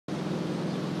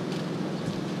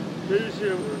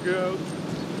Here we go.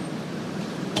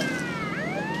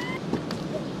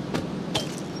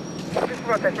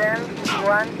 Protegent,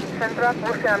 1, Central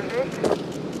Ocean Beach.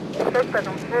 Suspect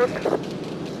on foot.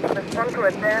 Respond to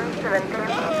a 10-17,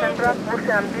 Central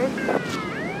Ocean Beach.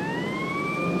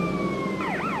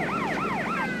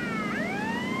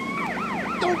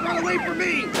 Don't run away from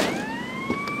me!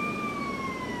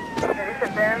 There is a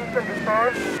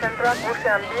 10-24, Central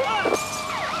Ocean Beach.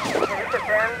 There is a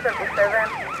 10-27,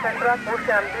 Central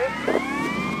Ocean Beach.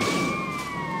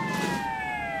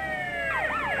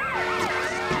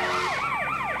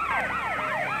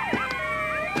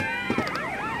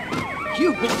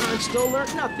 You guys still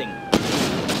learned nothing.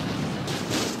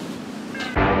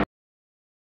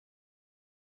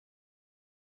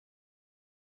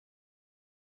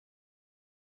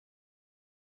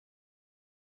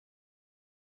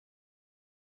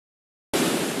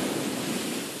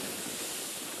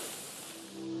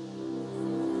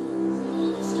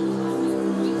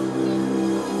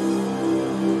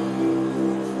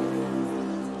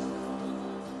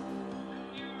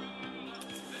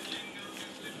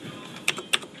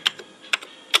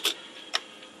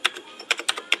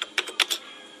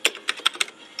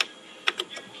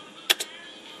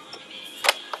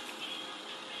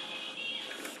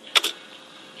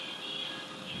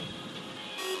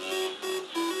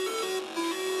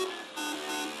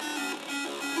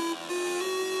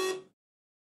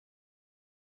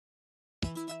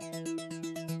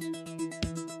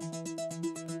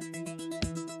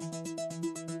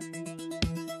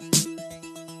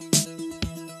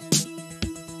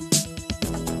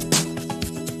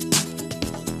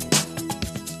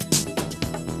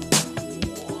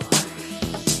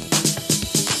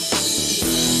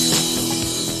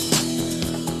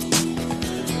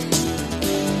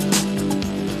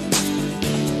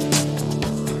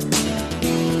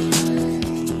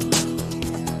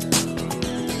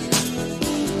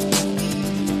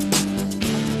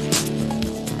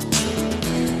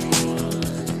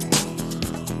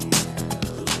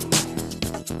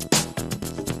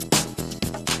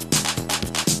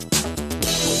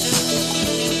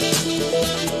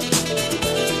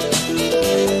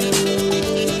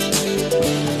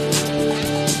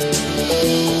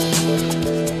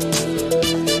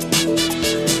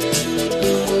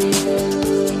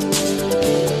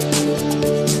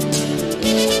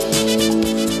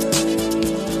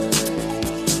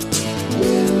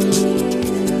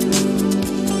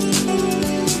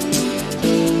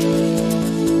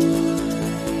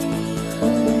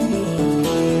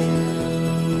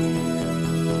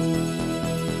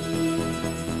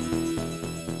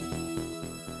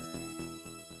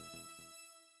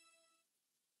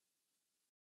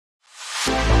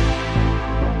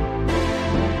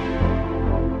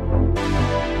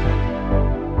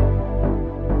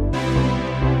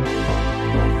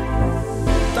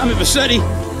 Tommy Vassetti?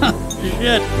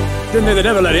 Shit. Didn't think they'd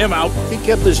ever let him out. He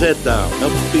kept his head down.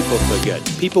 Helps people forget.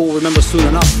 People will remember soon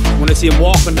enough. When they see him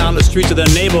walking down the streets of their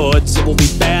neighborhoods, it will be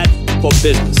bad for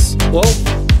business. Well,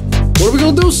 what are we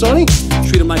gonna do, Sonny?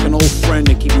 Treat him like an old friend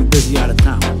and keep him busy out of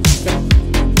town. Okay?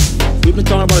 We've been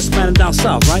talking about expanding down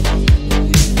south, right?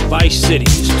 Vice City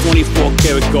is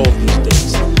 24-karat gold these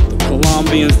days. The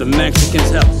Colombians, the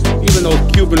Mexicans, hell, even those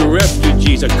Cuban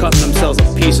refugees are cutting themselves a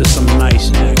piece of some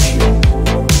nice action.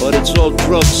 But it's all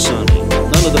drugs, Sonny.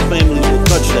 None of the families will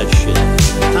touch that shit.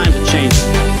 Times are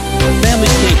changing. Families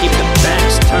can't keep their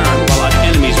backs turned while our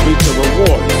enemies reap the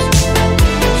rewards.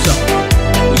 So,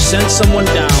 we send someone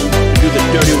down to do the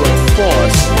dirty work for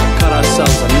us and cut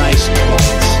ourselves a nice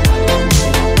class.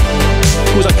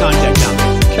 Who's our contact down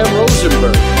there? Ken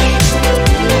Rosenberg.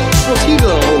 What's he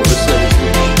gonna hold the city?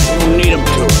 We don't need him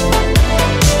to.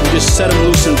 We just set him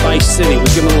loose in Vice City. We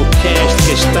give him a little cash to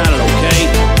get started, okay?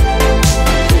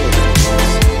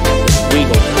 We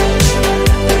go down.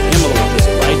 Get him a little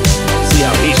visit, right? See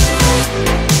how he's doing.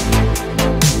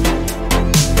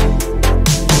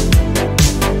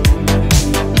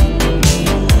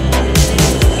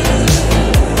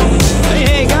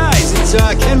 Hey guys, it's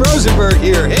Ken Rosenberg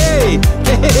here. Hey,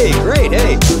 great,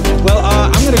 hey. Well,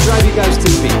 I'm gonna drive you guys to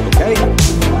the meet, okay?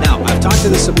 Now, I've talked to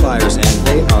the suppliers and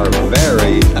they are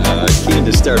very keen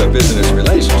to start a business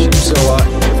relationship. So,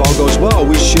 if all goes well,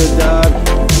 we should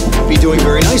be doing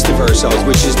very nicely for ourselves,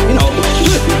 which is, you know,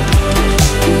 good.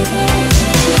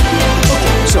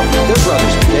 Okay, so they're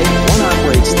brothers, okay? One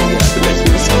operates the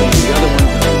business and the other one...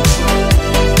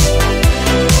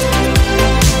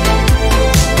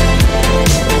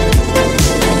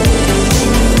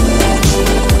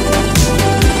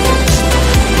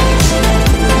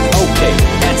 Okay,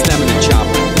 that's them in the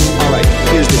chopper. All right,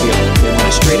 here's the deal. They want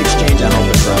a straight exchange on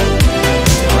open ground.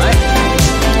 All right?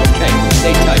 Okay,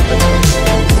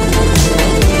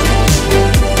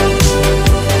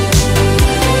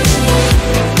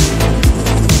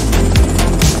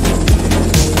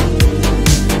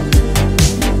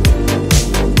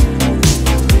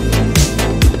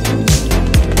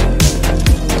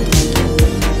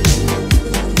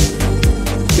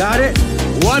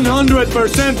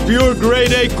 100% pure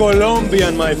grade A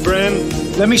Colombian, my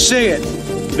friend. Let me see it.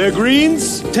 The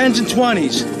greens? 10s and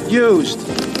 20s. Used.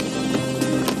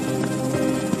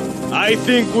 I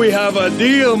think we have a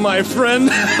deal, my friend.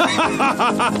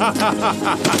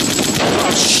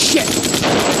 Oh, shit!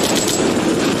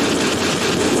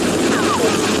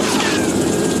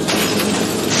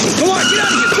 Come on, get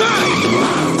out of here! Drive!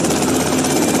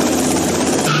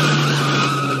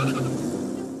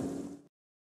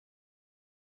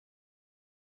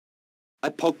 I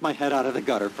poked my head out of the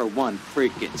gutter for 1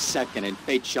 freaking second and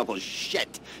fate shovels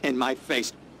shit in my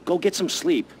face. Go get some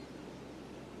sleep.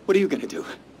 What are you gonna do?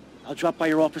 I'll drop by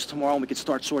your office tomorrow and we can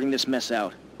start sorting this mess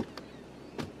out.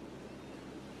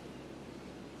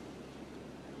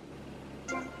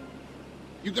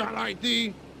 You got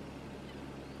ID?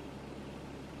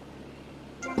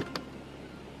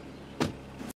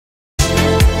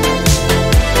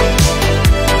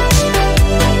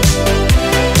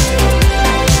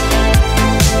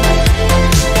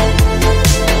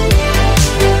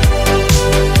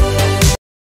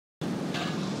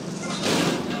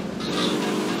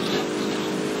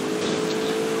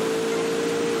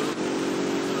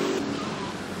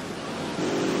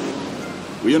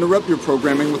 We interrupt your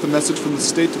programming with a message from the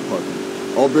State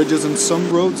Department. All bridges and some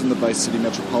roads in the Vice City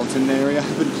metropolitan area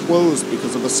have been closed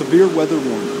because of a severe weather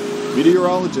warning.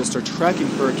 Meteorologists are tracking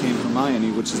Hurricane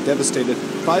Hermione, which has devastated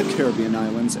 5 Caribbean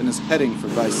islands and is heading for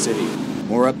Vice City.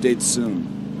 More updates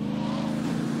soon.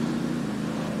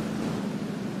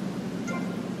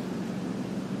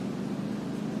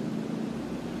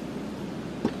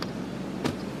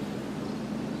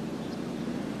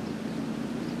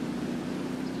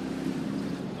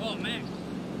 Oh, man.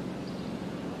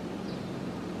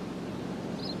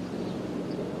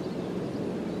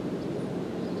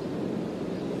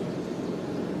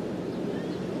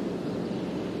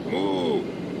 Move!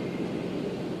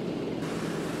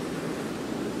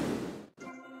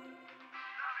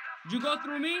 Did you go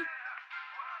through me?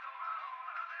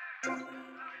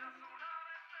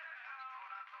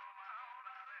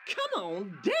 Come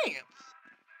on, dance!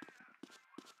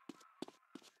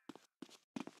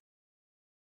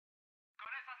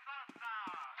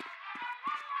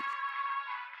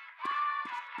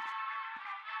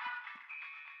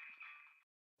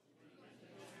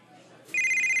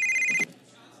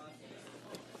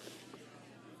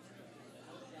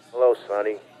 Hello,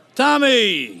 Sonny.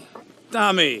 Tommy!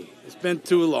 Tommy, it's been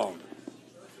too long.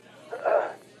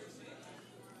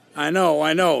 I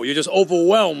know. You're just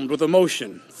overwhelmed with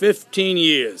emotion. 15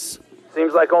 years.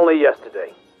 Seems like only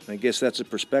yesterday. I guess that's a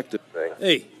perspective thing.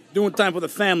 Hey, doing time for the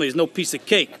family is no piece of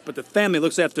cake, but the family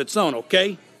looks after its own,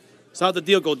 okay? So how'd the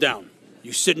deal go down?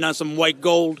 You sitting on some white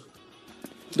gold?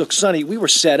 Look, Sonny, we were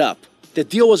set up. The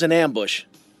deal was an ambush.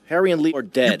 Harry and Lee are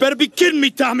dead. You better be kidding me,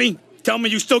 Tommy! Tell me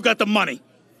you still got the money.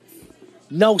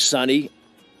 No, Sonny.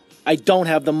 I don't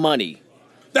have the money.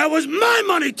 That was my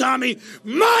money, Tommy!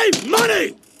 My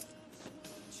money!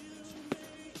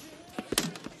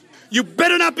 You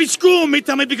better not be screwing me,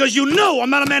 Tommy, because you know I'm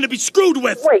not a man to be screwed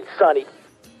with! Wait, Sonny.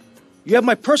 You have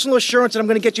my personal assurance that I'm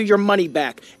going to get you your money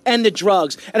back, and the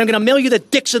drugs, and I'm going to mail you the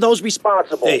dicks of those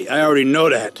responsible. Hey, I already know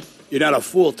that. You're not a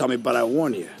fool, Tommy, but I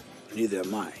warn you. Neither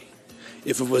am I.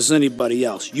 If it was anybody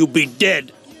else, you'd be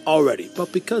dead already.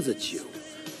 But because it's you,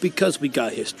 because we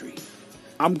got history,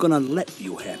 I'm going to let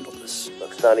you handle this.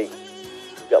 Look, Sonny, you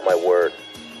got my word.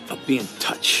 I'll be in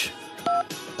touch.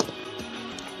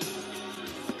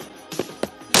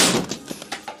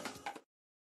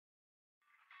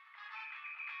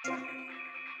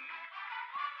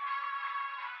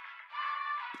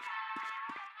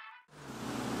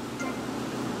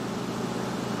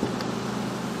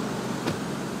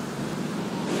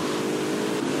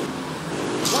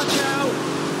 Watch out!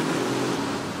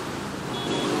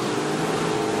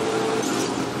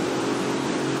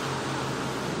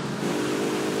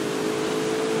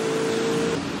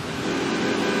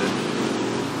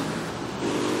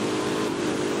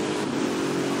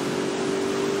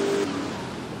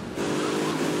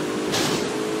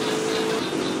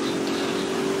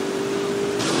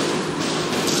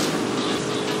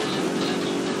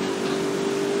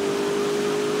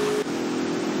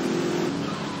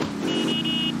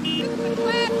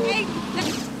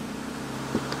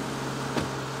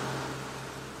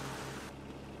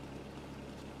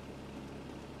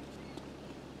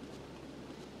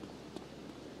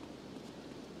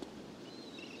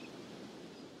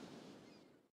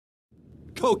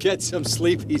 Go get some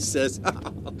sleep, he says.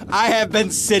 I have been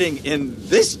sitting in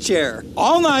this chair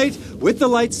all night with the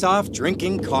lights off,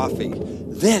 drinking coffee.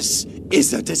 This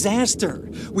is a disaster.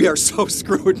 We are so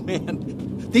screwed,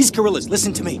 man. These gorillas,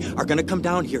 listen to me, are gonna come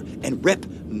down here and rip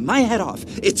my head off.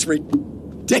 It's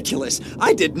ridiculous.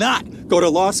 I did not go to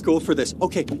law school for this.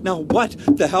 Okay, now what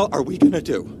the hell are we gonna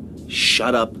do?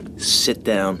 Shut up, sit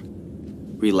down,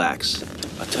 relax.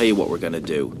 I'll tell you what we're gonna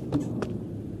do.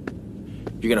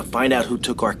 You're gonna find out who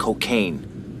took our cocaine,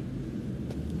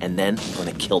 and then we're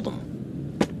gonna kill them.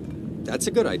 That's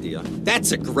a good idea.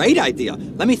 That's a great idea.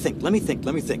 Let me think.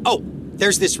 Oh,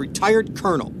 there's this retired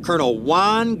colonel, Colonel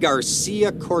Juan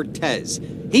Garcia Cortez.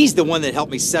 He's the one that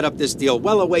helped me set up this deal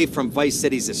well away from Vice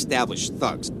City's established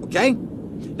thugs, okay?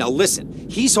 Now listen,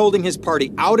 he's holding his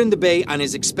party out in the bay on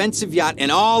his expensive yacht,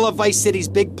 and all of Vice City's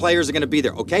big players are gonna be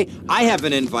there, okay? I have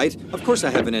an invite. Of course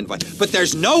I have an invite. But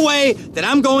there's no way that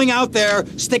I'm going out there,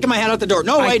 sticking my head out the door.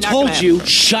 No way, I not gonna told you, happen.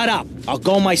 shut up. I'll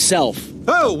go myself.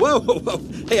 Oh, whoa.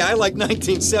 Hey, I like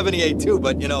 1978 too,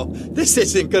 but you know, this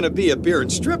isn't gonna be a beer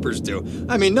and strippers do.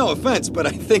 I mean, no offense, but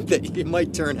I think that you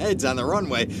might turn heads on the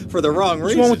runway for the wrong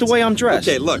reasons. What's wrong with the way I'm dressed?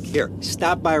 Okay, look, here,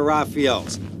 stop by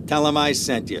Raphael's. Tell him I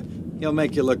sent you. He'll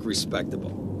make you look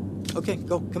respectable. Okay,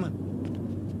 go, come on.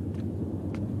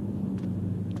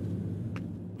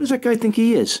 What does that guy think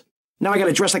he is? Now I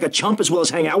gotta dress like a chump as well as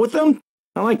hang out with them?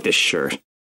 I like this shirt.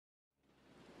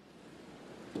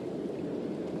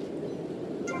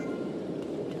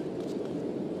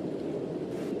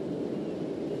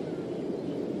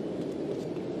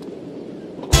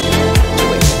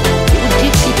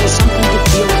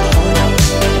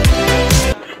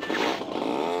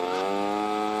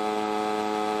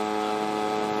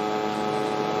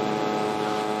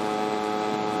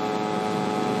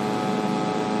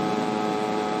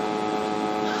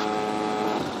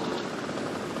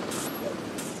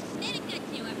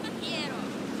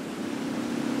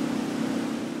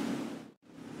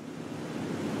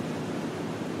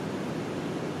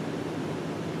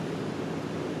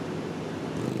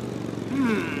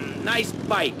 Nice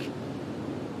bike.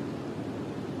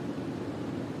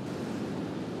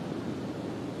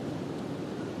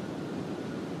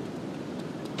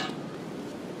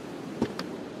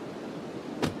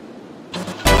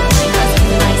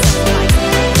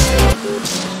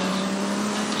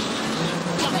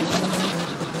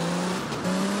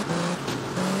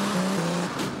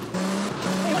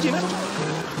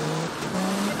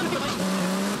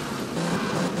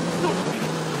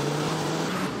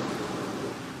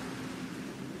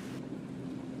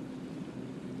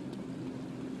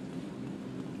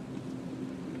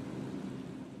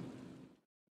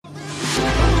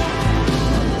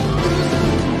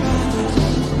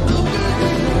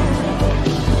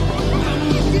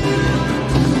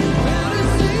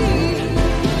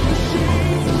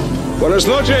 Buenas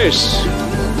noches.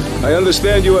 I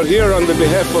understand you are here on the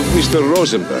behalf of Mr.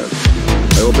 Rosenberg.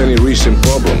 I hope any recent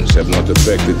problems have not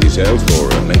affected his health or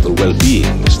mental well-being,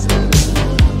 Mr.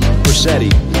 Rossetti.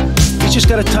 He's just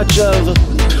got a touch of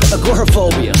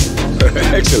agoraphobia.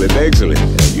 Excellent.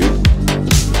 And you?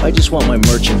 I just want my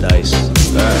merchandise.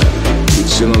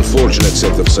 It's an unfortunate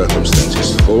set of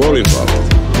circumstances for all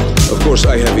involved. Of course,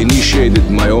 I have initiated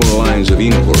my own lines of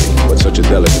inquiry, but such a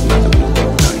delicate matter will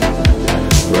take time.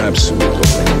 Perhaps we'll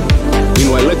talk later.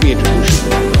 Meanwhile, let me introduce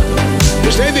you.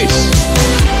 Mercedes!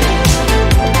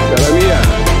 Cara mia,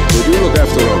 would you look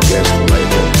after our guest while I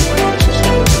attend to my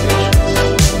necessary preparations?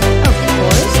 Of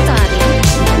course, Daddy.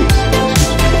 Please.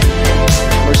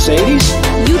 Mercedes?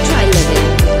 You try living.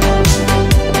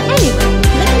 Anyway,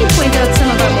 let me point out some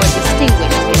of our more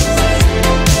distinguished guests.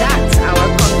 That's our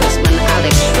Congressman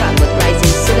Alex Schrapp with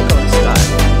Rising Silicon Star.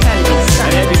 Candy's son.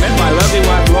 And have you met my lovely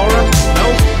wife, Laura?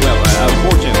 No? Well,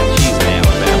 unfortunately, she's in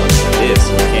Alabama. This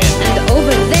And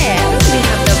over there, we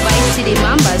have the Vice City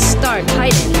Mamba's star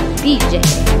titan, BJ.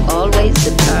 Always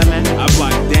the charmer. I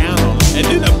blocked down on him, and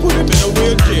then I put him in a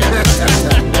wheelchair.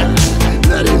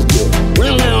 That is good.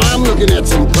 Well, now I'm looking at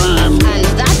some prime. And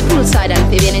that poolside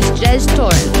amphibian is Jez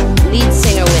Torrent, lead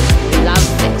singer with Love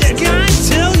Fest. Can I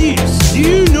tell you? Do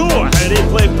you know how they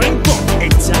play ping pong?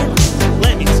 Exactly.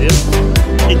 Let me tell you.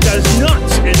 It does not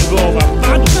involve a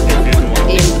paddle.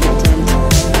 Impotent.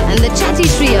 And the chatty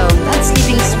trio, that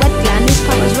sleeping sweat gland is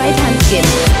Papa's right-hand gimp,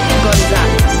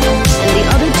 Gonzalez. And the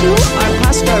other two are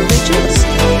Pastor Richards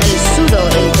and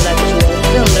pseudo-intellectual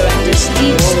film director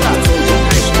Steve Scott.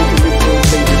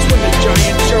 When the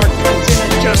giant shark comes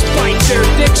in and just bites their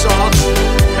dicks off.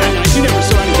 You never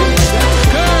saw anything like that.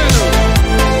 Colonel,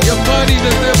 your party's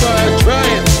as if I had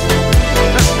trying.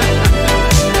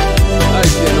 I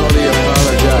can only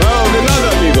apologize. Well, de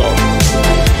nada, amigo.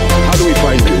 How do we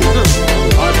find you?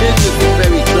 Our business is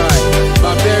very dry.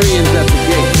 Barbarians at the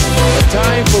gate. A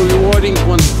time for rewarding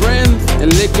one's friends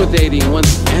and liquidating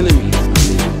one's enemies.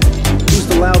 Who's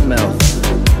the loudmouth?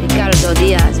 Ricardo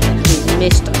Diaz.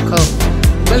 Mr. Coke.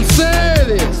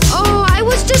 Mercedes! Oh, I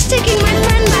was just taking my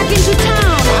friend back into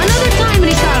town. Another time,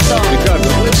 Ricardo. Ricardo,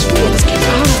 let's go. Let's get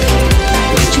out of here.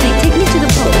 Actually, take me to the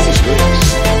boat.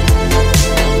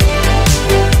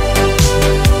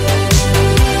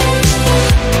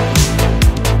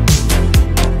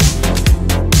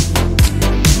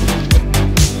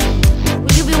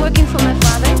 Will you be working for my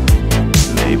father?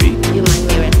 Maybe. You mind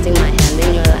me resting my hand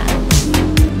in your lap?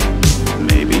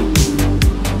 Maybe.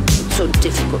 It's so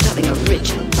difficult having a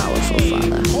rich and powerful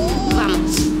father.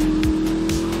 Vamos.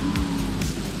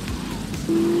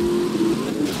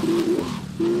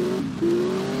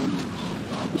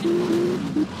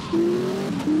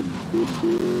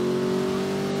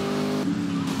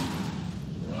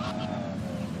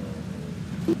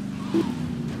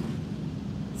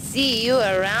 See you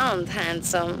around,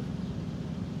 handsome.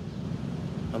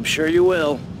 I'm sure you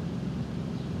will.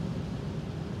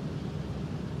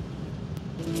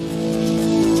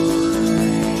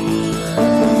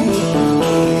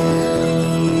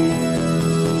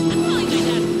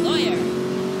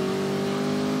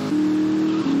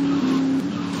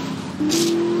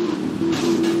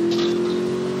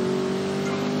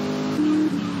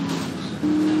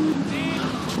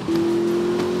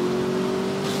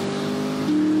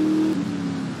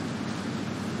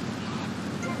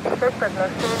 Suspect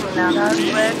was seen in a dark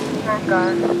red sport car.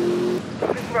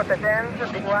 This was a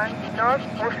 1031 North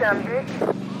Ocean Beach.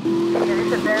 There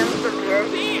is a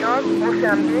 1038 North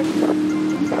Ocean Beach.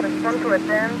 Respond to a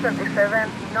 1037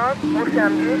 North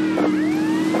Ocean Beach.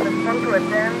 Respond to a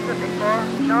 1034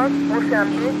 North Ocean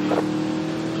Beach.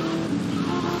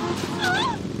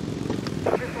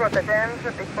 This was a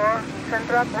 1034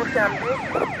 Central Ocean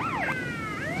Beach.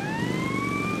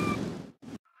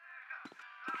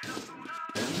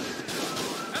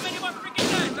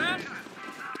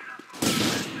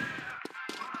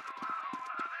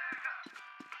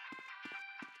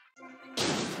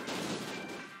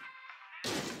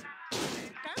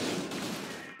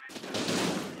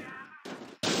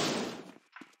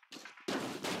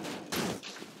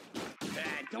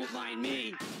 Don't mind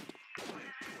me.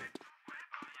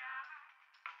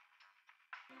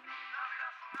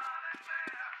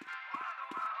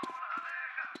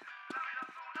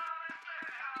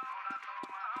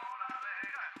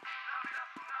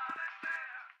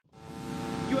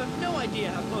 You have no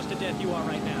idea how close to death you are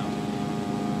right now.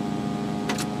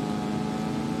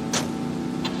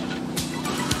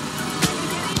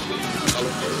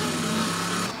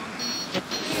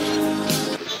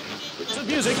 Some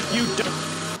music, you don't.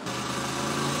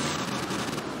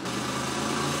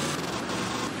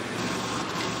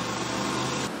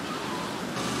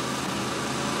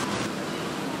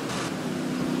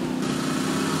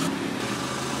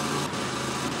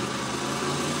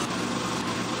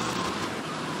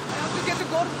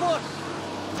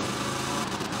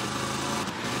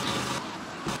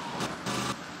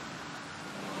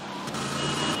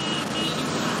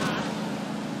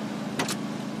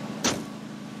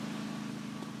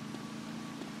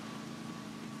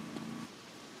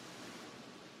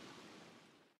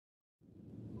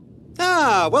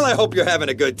 Well, I hope you're having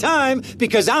a good time,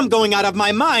 because I'm going out of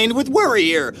my mind with worry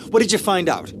here. What did you find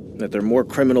out? That there are more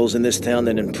criminals in this town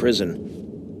than in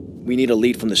prison. We need a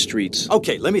lead from the streets.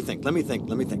 Okay, let me think.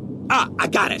 Ah, I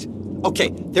got it.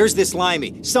 Okay, there's this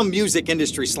limey, some music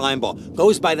industry slimeball.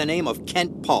 Goes by the name of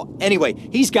Kent Paul. Anyway,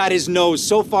 he's got his nose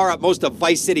so far up most of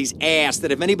Vice City's ass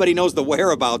that if anybody knows the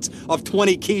whereabouts of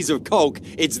 20 keys of coke,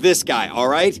 it's this guy, all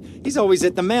right? He's always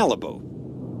at the Malibu.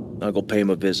 I'll go pay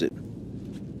him a visit.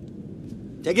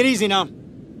 Take it easy now.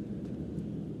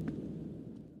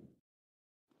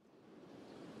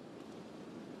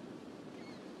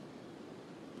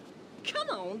 Come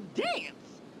on, dance!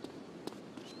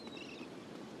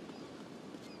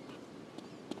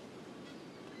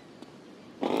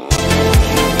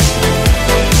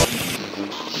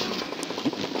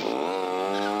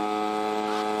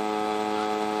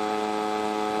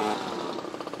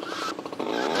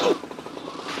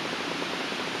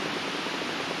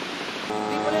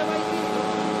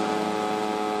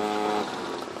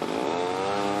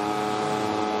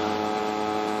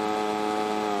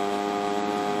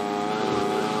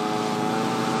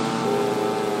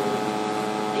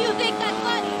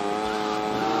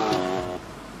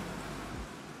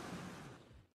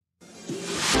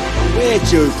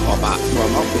 Where'd you pop up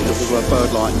from? I've been looking for a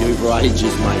bird like you for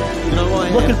ages, mate. You know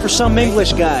what? Looking for some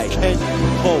English guy. Kent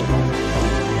Paul.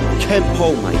 Kent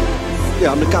Paul, mate.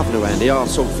 Yeah, I'm the governor around here. I'll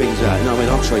sort things out. You know what I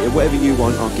mean? I'll treat you. Whatever you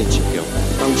want, I'll get you, girl.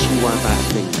 Don't you worry about a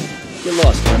thing. You're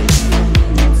lost, honey.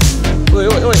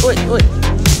 Wait.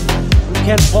 I'm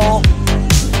Kent Paul,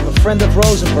 a friend of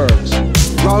Rosenberg's.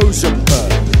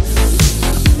 Rosenberg.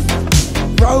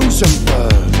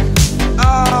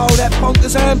 Oh, that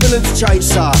bonkers ambulance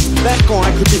chaser. That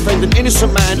guy could defend an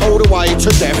innocent man all the way to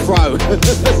death row.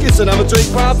 Get another drink,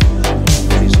 bruv.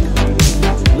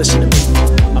 Listen to me.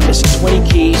 I'm missing 20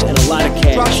 keys and a lot of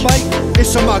cash. Drugs, mate,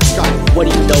 it's a mug's game. What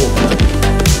do you know about it?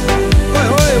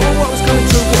 Well, what was going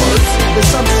to was, there's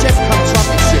some chef come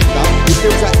trumpet shifter who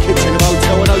built that kitchen and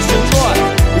hotel on Ocean Drive.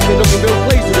 He's been looking real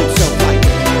pleased with himself, mate.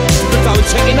 You could go and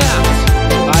check him out.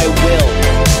 I will.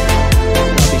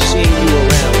 And I'll be seeing you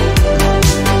around.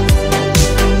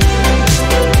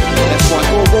 That's right,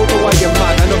 go and walk away, you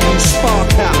mug, and not you spark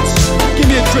house. Give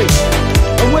me a drink.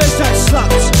 And where's that slut?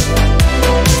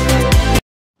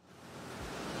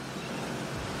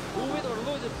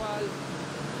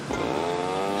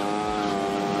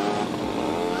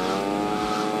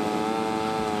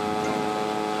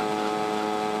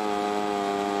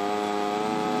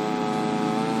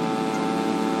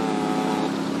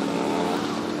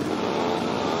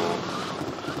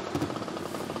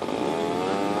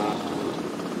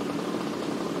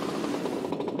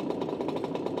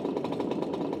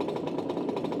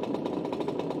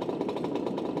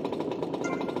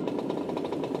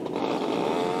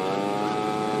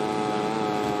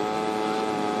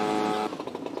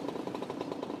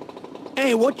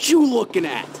 Hey, what you looking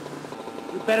at?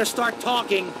 You better start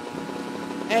talking.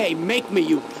 Hey, make me,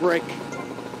 you prick.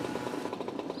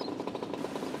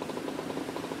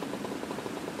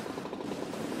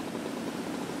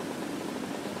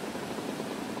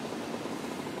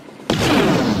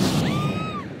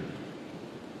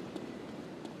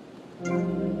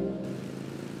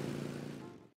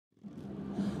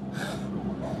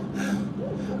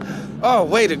 Oh,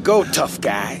 way to go, tough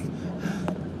guy.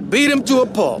 Beat him to a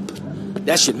pulp.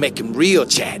 That should make him real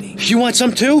chatty. You want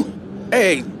some too?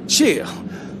 Hey, chill.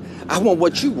 I want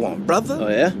what you want, brother. Oh,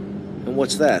 yeah? And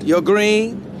what's that? Your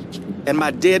green and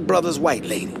my dead brother's white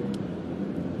lady.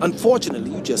 Unfortunately,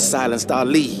 you just silenced our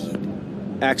lead.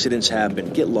 Accidents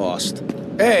happen. Get lost.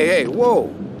 Hey,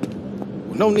 whoa.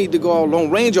 No need to go all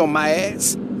Lone Ranger on my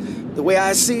ass. The way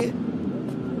I see it,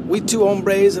 we two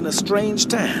hombres in a strange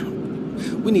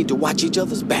town. We need to watch each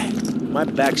other's back. My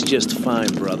back's just fine,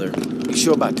 brother. You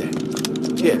sure about that?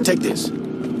 Here, take this.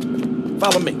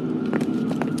 Follow me.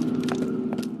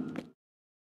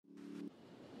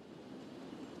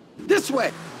 This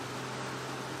way!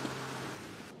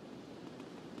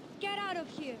 Get out of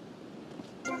here!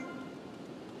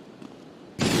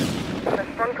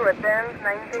 Respond to a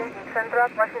 10-19 in Central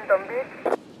Washington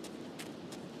Beach.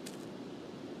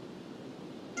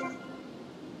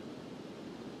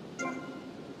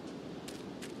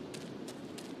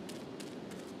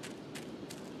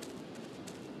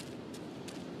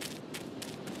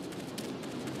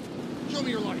 Show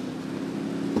me your light.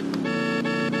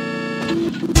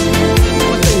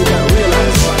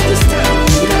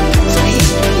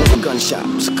 Gun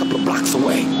shops a couple of blocks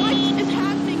away. What is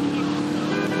happening here?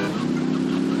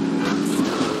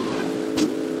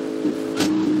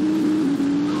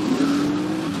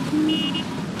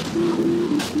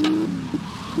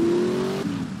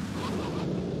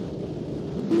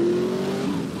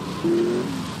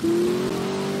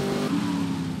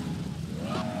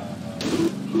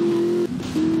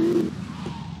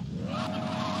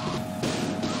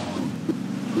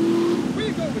 Where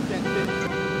you go with that bitch?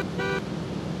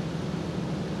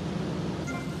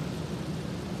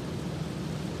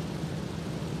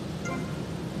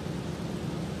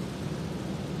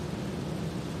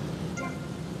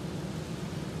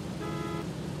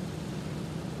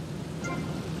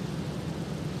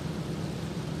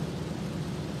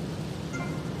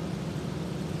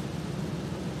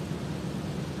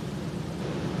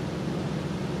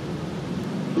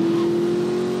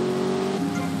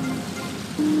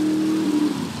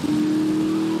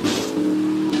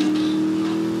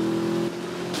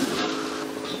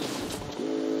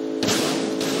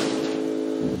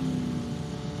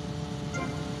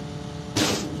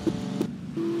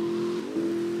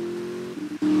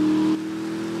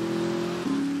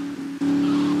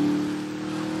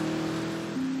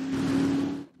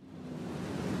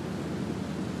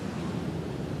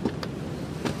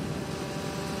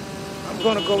 I'm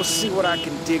gonna go see what I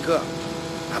can dig up.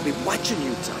 I'll be watching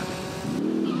you, Tommy.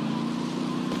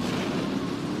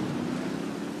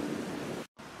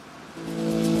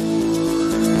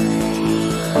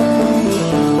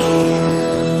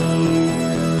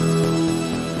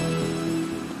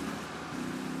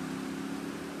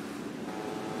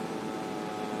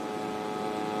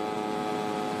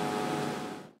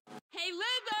 Hey,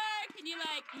 Liver! Can you,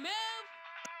 move?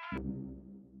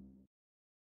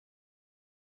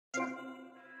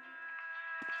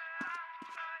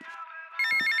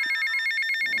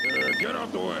 Get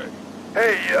out the way.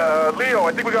 Hey, Leo,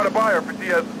 I think we got a buyer for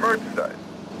Diaz's merchandise.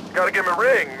 Gotta give him a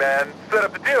ring, man. Set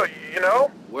up the deal, you know?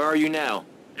 Where are you now?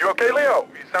 You okay, Leo?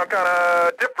 You sound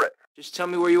kinda different. Just tell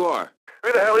me where you are.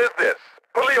 Who the hell is this?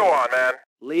 Put Leo on, man.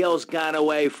 Leo's gone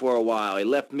away for a while. He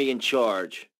left me in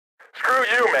charge. Screw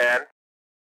you, man.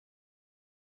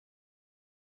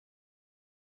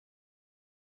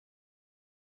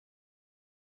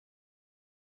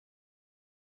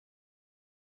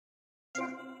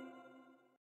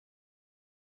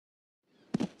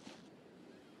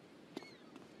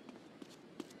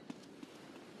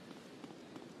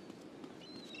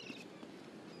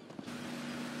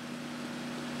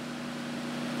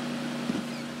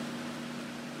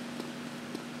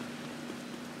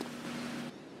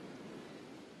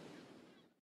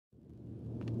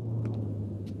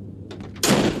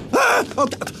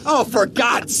 Oh, for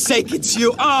God's sake, it's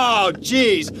you. Oh,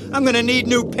 jeez. I'm gonna need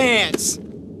new pants.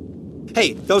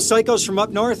 Hey, those psychos from up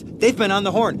north, they've been on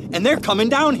the horn, and they're coming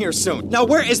down here soon. Now,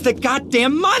 where is the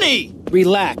goddamn money?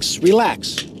 Relax,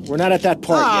 relax. We're not at that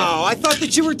part yet. Oh, I thought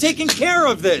that you were taking care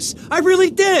of this. I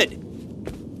really did.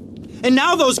 And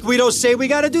now those Guidos say we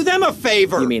gotta do them a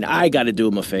favor. You mean I gotta do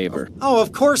him a favor? Oh,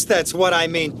 of course that's what I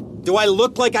mean. Do I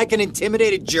look like I can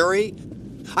intimidate a jury?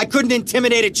 I couldn't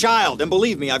intimidate a child, and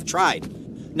believe me, I've tried.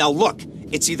 Now look,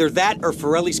 it's either that or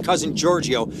Forelli's cousin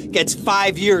Giorgio gets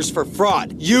 5 years for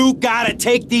fraud. You gotta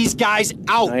take these guys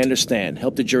out! I understand.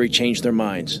 Help the jury change their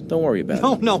minds. Don't worry about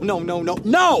it.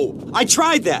 No! I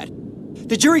tried that!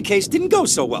 The jury case didn't go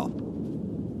so well.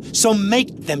 So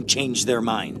make them change their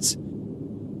minds.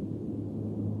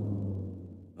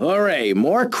 All right,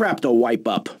 more crap to wipe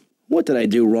up. What did I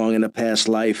do wrong in a past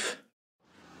life?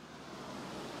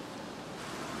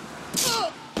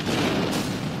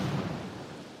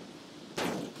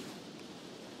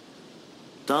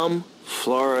 Dumb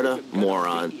Florida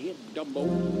moron.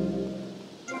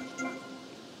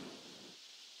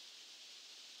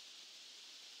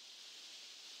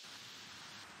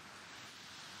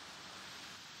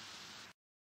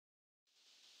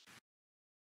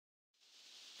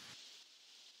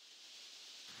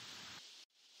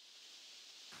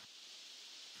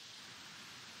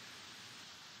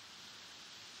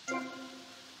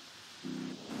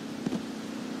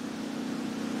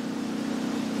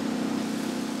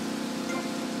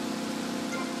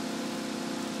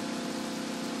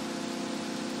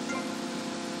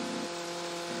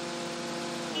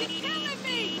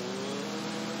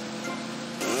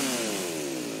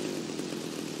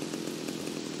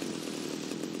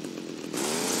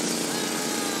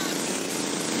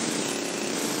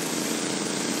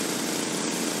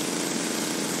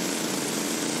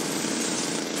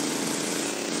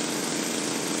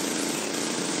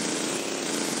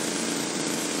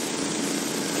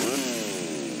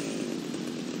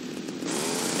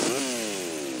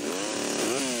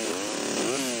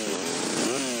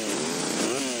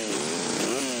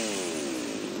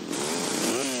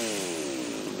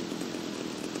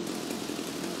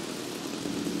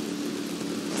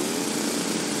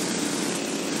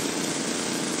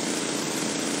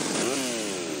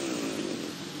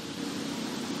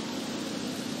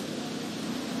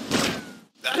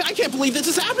 I can't believe this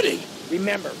is happening.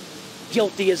 Remember,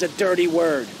 guilty is a dirty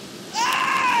word.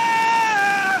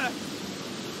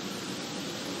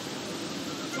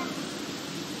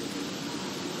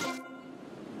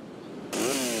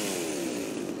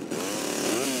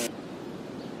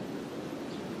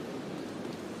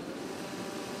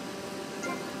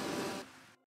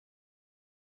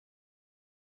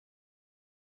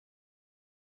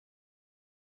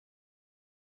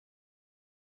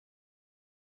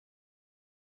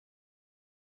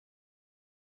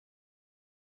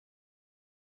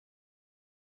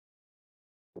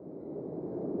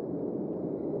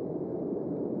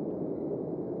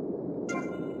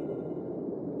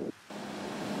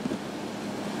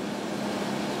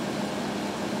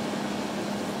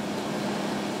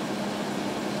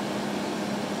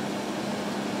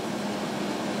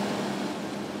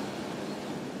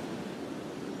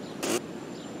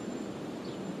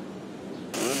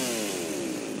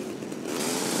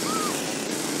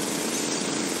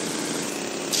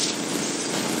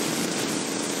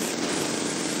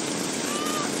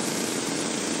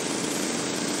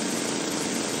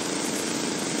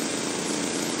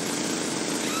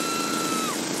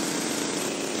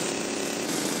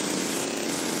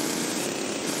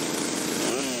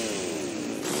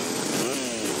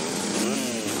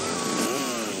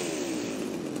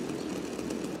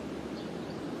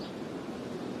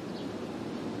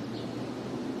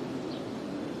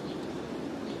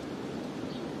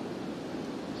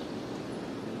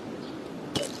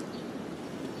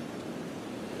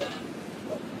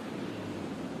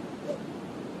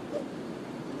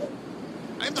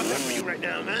 right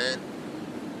now, man.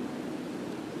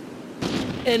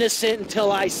 Innocent until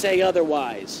I say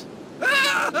otherwise.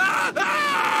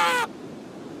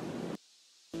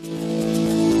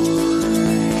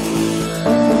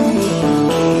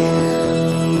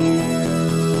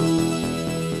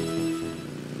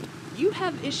 You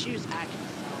have issues acting.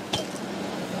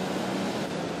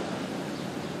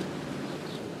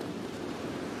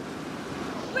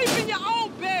 Sleep in your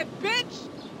own bed, bitch!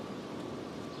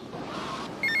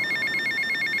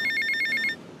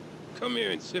 Come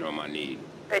here and sit on my knee.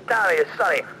 Hey, Tommy, it's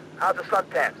Sonny. How's the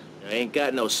suntan? I ain't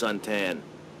got no suntan.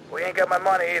 We ain't got my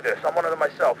money either, so I'm one of them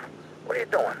myself. What are you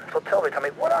doing? So tell me, Tommy,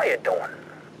 what are you doing?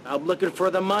 I'm looking for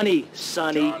the money,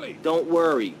 Sonny. Charlie. Don't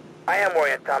worry. I am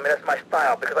worrying, Tommy. That's my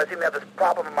style, because I seem to have this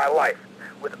problem in my life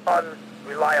with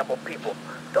unreliable people.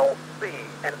 Don't be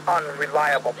an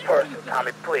unreliable person,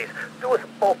 Tommy, please. Do us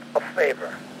both a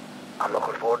favor. I'm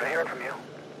looking forward to hearing from you.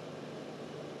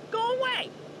 Go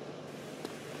away!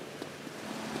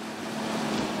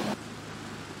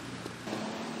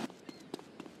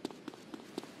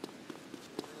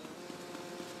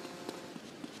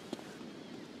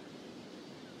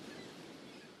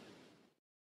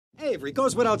 Avery,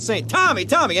 goes without saying. Tommy,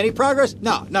 any progress?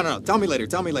 No. Tell me later.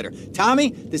 Tommy,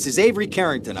 this is Avery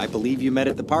Carrington. I believe you met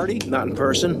at the party? Not in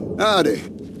person. Howdy.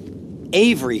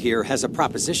 Avery here has a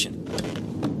proposition.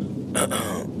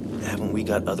 Haven't we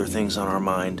got other things on our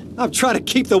mind? I'm trying to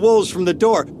keep the wolves from the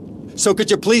door. So could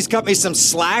you please cut me some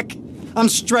slack? I'm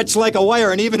stretched like a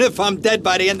wire, and even if I'm dead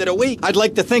by the end of the week, I'd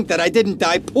like to think that I didn't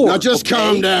die poor. Now just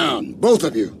calm down, both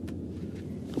of you.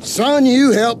 Son,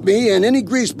 you help me, and any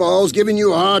greaseballs giving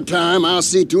you a hard time, I'll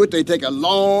see to it they take a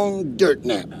long dirt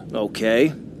nap. Okay.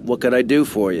 What could I do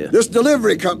for you? This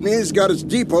delivery company's got its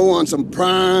depot on some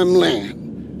prime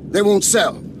land. They won't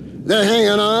sell. They're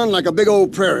hanging on like a big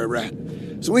old prairie rat.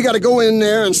 So we gotta go in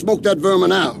there and smoke that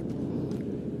vermin out.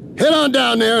 Head on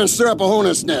down there and stir up a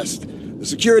hornet's nest. The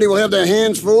security will have their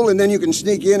hands full, and then you can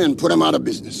sneak in and put them out of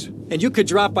business. And you could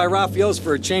drop by Raphael's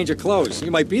for a change of clothes.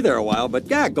 You might be there a while, but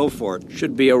yeah, go for it.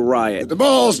 Should be a riot. If the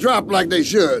balls drop like they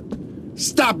should,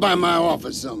 stop by my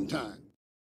office sometime.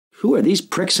 Who are these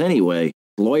pricks anyway?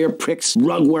 Lawyer pricks,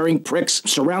 rug-wearing pricks,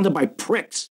 surrounded by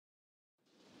pricks.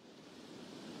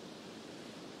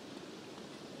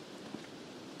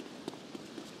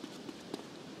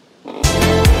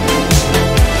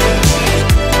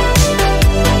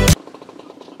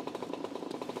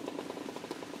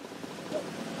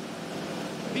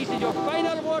 This is your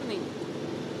final warning.